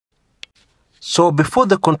So before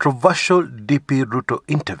the controversial DP Ruto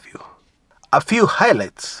interview, a few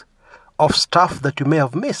highlights of stuff that you may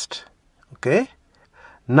have missed. Okay?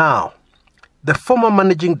 Now, the former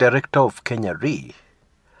managing director of Kenya Re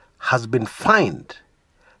has been fined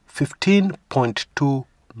 15.2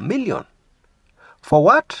 million. For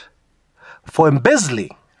what? For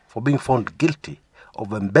embezzling, for being found guilty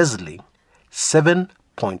of embezzling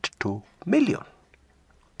 7.2 million.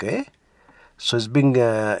 Okay? So is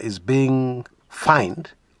being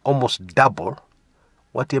fined almost double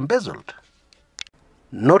what he embezzled.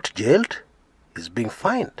 Not jailed, is being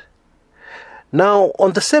fined. Now,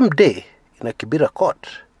 on the same day, in a Kibera court,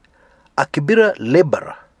 a Kibera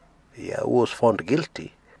laborer who was found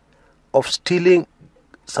guilty of stealing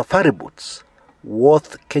safari boots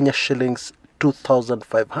worth Kenya shillings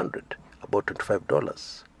 2,500, about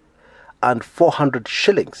 $25, and 400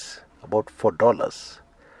 shillings, about $4,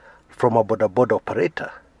 from a boda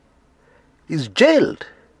operator, is jailed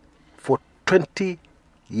for 20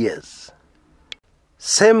 years.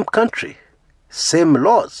 Same country, same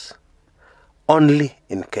laws, only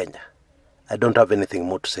in Kenya. I don't have anything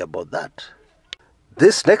more to say about that.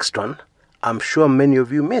 This next one, I'm sure many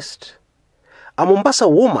of you missed. A Mombasa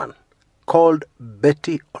woman called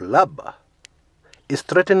Betty Olaba is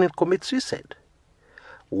threatening to commit suicide.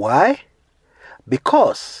 Why?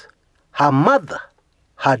 Because her mother,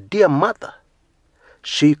 her dear mother,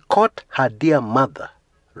 she caught her dear mother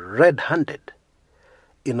red-handed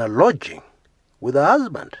in a lodging with her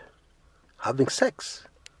husband, having sex.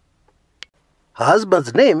 Her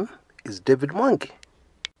husband's name is David Mwangi.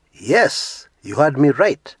 Yes, you heard me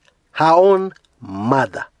right. Her own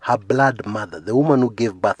mother, her blood mother, the woman who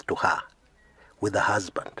gave birth to her, with her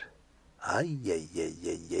husband.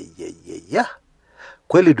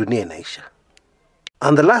 Kweli dunia inaisha.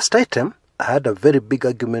 And the last item, I had a very big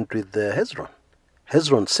argument with Hezron.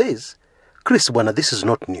 Hezron says, Chris, bwana, this is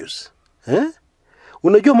not news.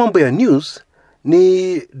 Unajua mambo ya news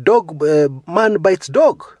ni man bites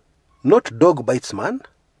dog, not dog bites man.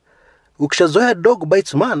 Ukishazoea dog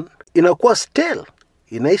bites man, inakuwa stale,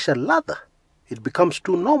 inaisha ladha. It becomes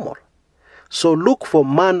too normal. So look for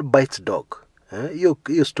man bites dog.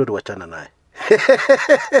 Hiyo story wachana naye.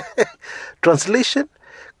 Translation,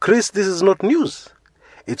 Chris, this is not news.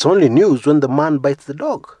 It's only news when the man bites the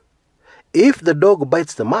dog. If the dog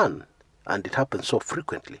bites the man, and it happens so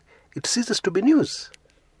frequently, it ceases to be news.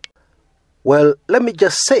 Well, let me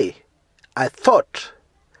just say, I thought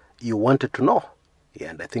you wanted to know.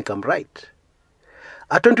 Yeah, and I think I'm right.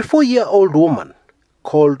 A 24-year-old woman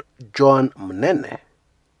called Joan Munene,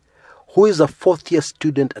 who is a fourth-year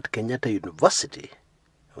student at Kenyatta University,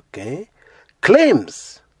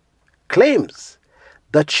 claims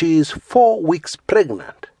that she is 4 weeks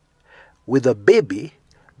pregnant with a baby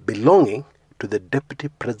belonging to the Deputy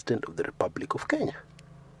President of the Republic of Kenya.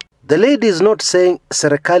 The lady is not saying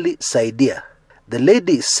Serikali Saidia. The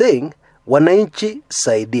lady is saying Wananchi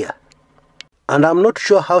Saidia. And I'm not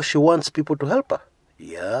sure how she wants people to help her.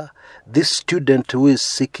 Yeah, this student who is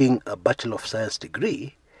seeking a Bachelor of Science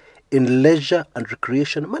degree in Leisure and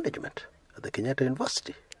Recreation Management at the Kenyatta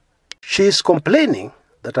University. She is complaining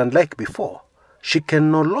that unlike before, she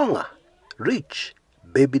can no longer reach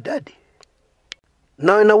baby daddy.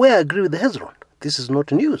 Now, in a way, I agree with Hezron. This is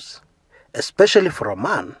not news, especially for a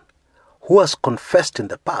man who has confessed in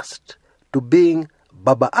the past to being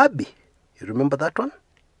Baba Abi. You remember that one?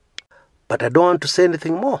 But I don't want to say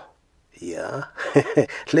anything more. Yeah,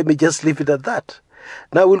 let me just leave it at that.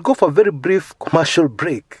 Now we'll go for a very brief commercial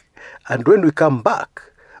break. And when we come back,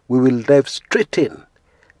 we will dive straight in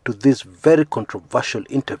to this very controversial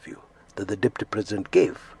interview that the Deputy President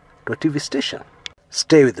gave to a TV station.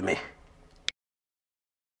 Stay with me.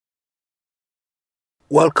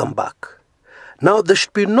 Welcome back. Now, there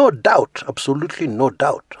should be no doubt, absolutely no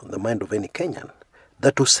doubt, on the mind of any Kenyan,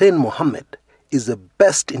 that Hussein Mohammed is the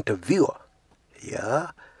best interviewer,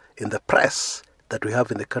 in the press that we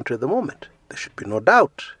have in the country at the moment. There should be no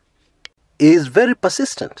doubt. He is very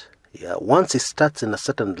persistent. Once he starts in a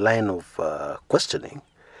certain line of questioning,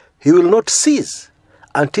 he will not cease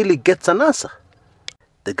until he gets an answer.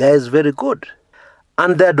 The guy is very good.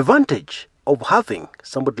 And the advantage of having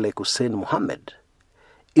somebody like Hussein Mohammed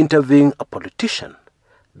interviewing a politician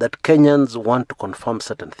that Kenyans want to confirm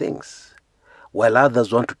certain things, while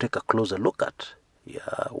others want to take a closer look at,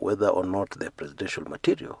 whether or not they're presidential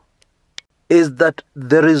material, is that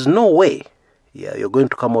there is no way, you're going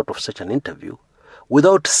to come out of such an interview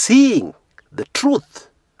without seeing the truth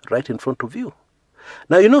right in front of you.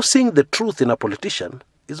 Now, seeing the truth in a politician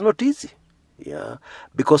is not easy,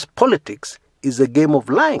 because politics is a game of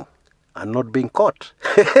lying and not being caught.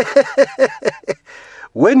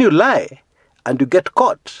 When you lie and you get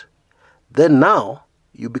caught, then now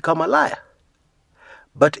you become a liar.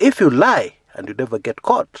 But if you lie and you never get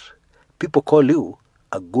caught, people call you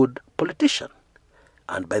a good politician.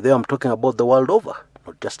 And by the way, I'm talking about the world over,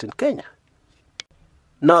 not just in Kenya.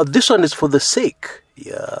 Now, this one is for the sake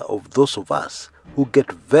of those of us who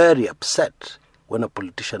get very upset when a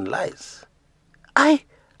politician lies.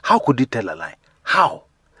 How could he tell a lie? How?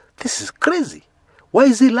 This is crazy. Why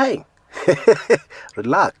is he lying?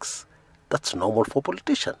 Relax. That's normal for a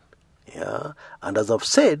politician. Yeah. And as I've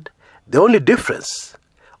said, the only difference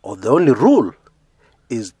or the only rule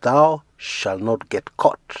is thou shalt not get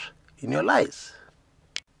caught in your lies.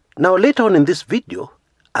 Now, later on in this video,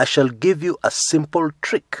 I shall give you a simple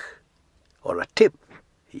trick or a tip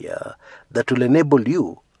that will enable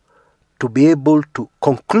you to be able to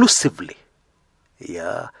conclusively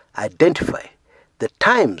identify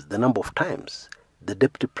the number of times the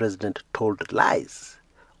Deputy President told lies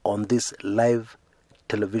on this live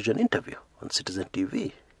television interview on Citizen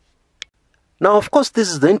TV. Now, of course, this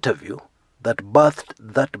is the interview that birthed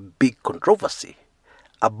that big controversy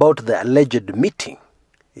about the alleged meeting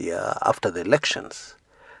after the elections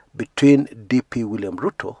between DP William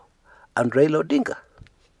Ruto and Raila Odinga.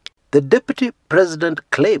 The Deputy President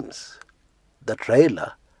claims that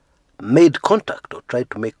Raila made contact or tried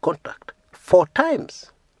to make contact 4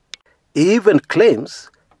 times. He even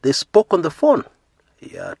claims they spoke on the phone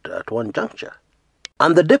at one juncture.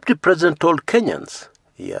 And the Deputy President told Kenyans,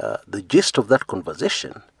 the gist of that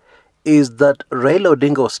conversation is that Raila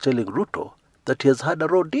Odinga was telling Ruto that he has had a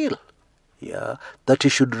raw deal, that he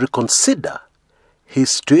should reconsider his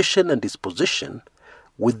situation and his position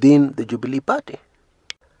within the Jubilee Party.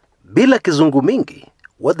 Bila kizungu mingi,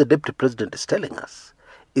 what the Deputy President is telling us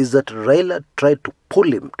is that Raila tried to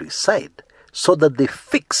pull him to his side so that they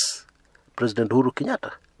fix President Uhuru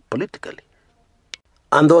Kenyatta politically.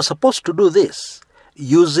 And they were supposed to do this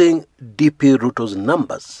using DP Ruto's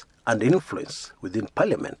numbers and influence within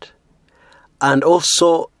Parliament, and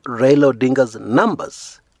also Raila Odinga's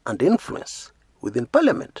numbers and influence within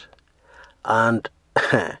Parliament. And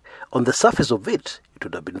on the surface of it, it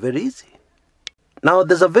would have been very easy. Now,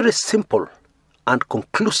 there's a very simple and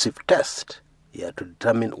conclusive test to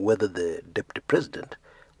determine whether the Deputy President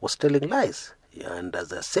was telling lies. And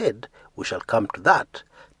as I said, we shall come to that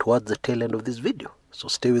towards the tail end of this video. So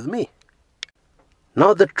stay with me.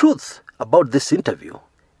 Now, the truth about this interview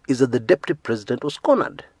is that the Deputy President was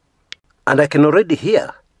cornered. And I can already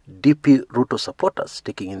hear DP Ruto supporters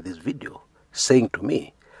taking in this video saying to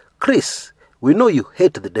me, Chris, we know you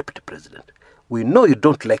hate the Deputy President. We know you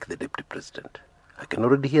don't like the Deputy President. I can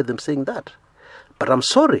already hear them saying that. But I'm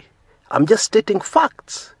sorry, I'm just stating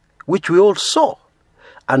facts, which we all saw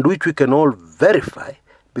and which we can all verify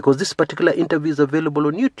because this particular interview is available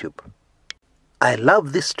on YouTube. I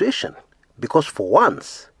love this situation because for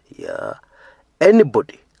once,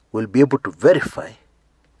 anybody will be able to verify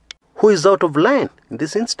who is out of line in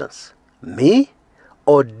this instance, me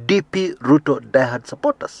or DP Ruto diehard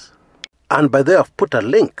supporters. And by the way, I've put a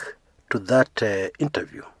link to that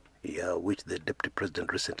interview which the Deputy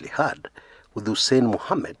President recently had with Hussein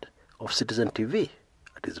Mohammed of Citizen TV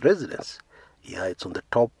at his residence. It's on the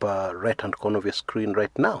top right-hand corner of your screen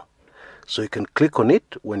right now. So you can click on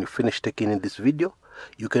it when you finish taking in this video.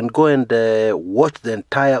 You can go and watch the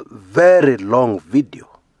entire very long video,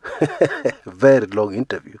 very long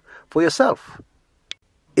interview for yourself.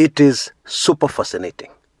 It is super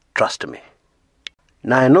fascinating, trust me.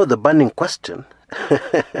 Now I know the burning question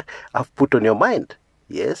I've put on your mind.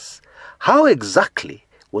 Yes, how exactly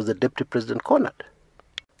was the Deputy President cornered?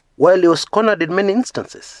 Well, he was cornered in many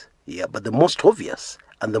instances. But the most obvious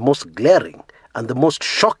and the most glaring and the most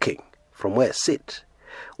shocking from where I sit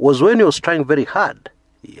was when he was trying very hard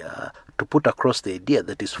to put across the idea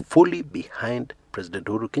that he's fully behind President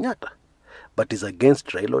Uhuru Kenyatta, but is against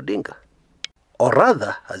Raila Odinga. Or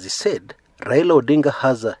rather, as he said, Raila Odinga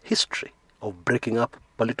has a history of breaking up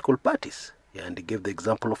political parties. And he gave the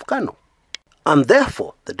example of Kanu. And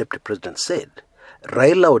therefore, the Deputy President said,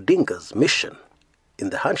 Raila Odinga's mission in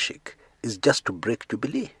the handshake is just to break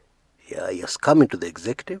Jubilee. He has come into the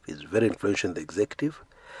executive, he's very influential in the executive,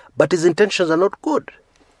 but his intentions are not good.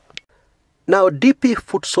 Now, DP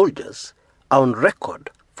foot soldiers are on record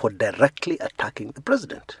for directly attacking the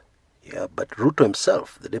president. But Ruto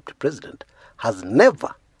himself, the Deputy President, has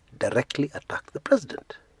never directly attacked the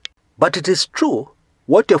president. But it is true,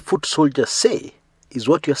 what your foot soldiers say is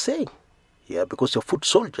what you're saying. Because your foot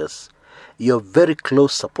soldiers, your very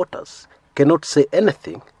close supporters, cannot say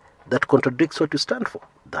anything that contradicts what you stand for.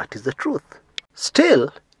 That is the truth. Still,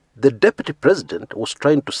 the Deputy President was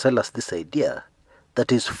trying to sell us this idea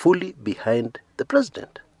that is fully behind the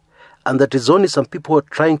president. and that it's only some people who are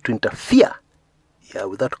trying to interfere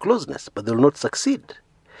with that closeness, but they will not succeed.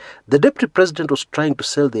 The Deputy President was trying to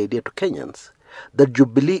sell the idea to Kenyans that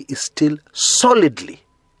Jubilee is still solidly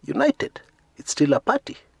united. It's still a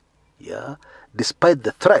party, despite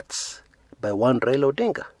the threats by one Raila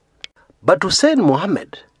Odinga. But Hussein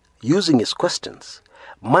Mohammed, using his questions,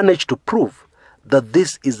 managed to prove that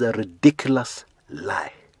this is a ridiculous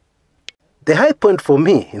lie. The high point for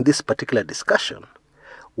me in this particular discussion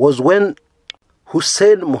was when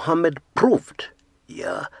Hussein Mohammed proved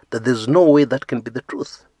that there's no way that can be the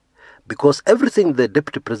truth. Because everything the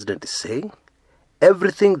Deputy President is saying,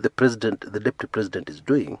 everything the Deputy President is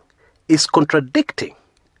doing, is contradicting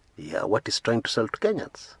what he's trying to sell to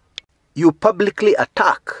Kenyans. You publicly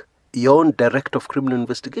attack your own Director of Criminal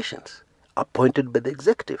Investigations, appointed by the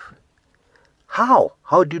executive. How?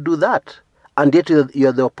 How do you do that? And yet you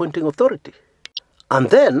are the appointing authority. And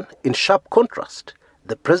then, in sharp contrast,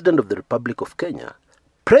 the President of the Republic of Kenya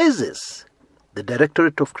praises the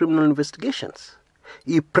Directorate of Criminal Investigations.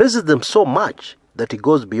 He praises them so much that he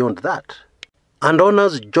goes beyond that and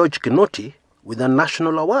honors George Kinoti with a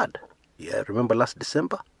national award. Remember last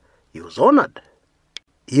December? He was honored.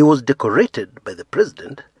 He was decorated by the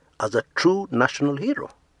President as a true national hero.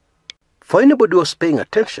 For anybody who was paying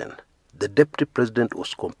attention, the Deputy President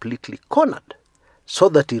was completely cornered, so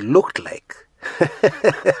that he looked like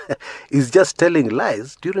he's just telling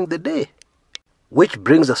lies during the day. Which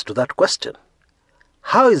brings us to that question.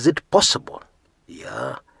 How is it possible,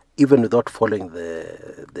 even without following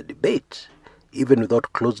the debate, even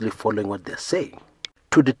without closely following what they're saying,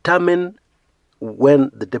 to determine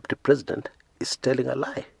when the Deputy President is telling a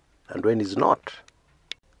lie and when he's not?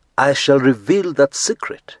 I shall reveal that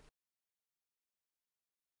secret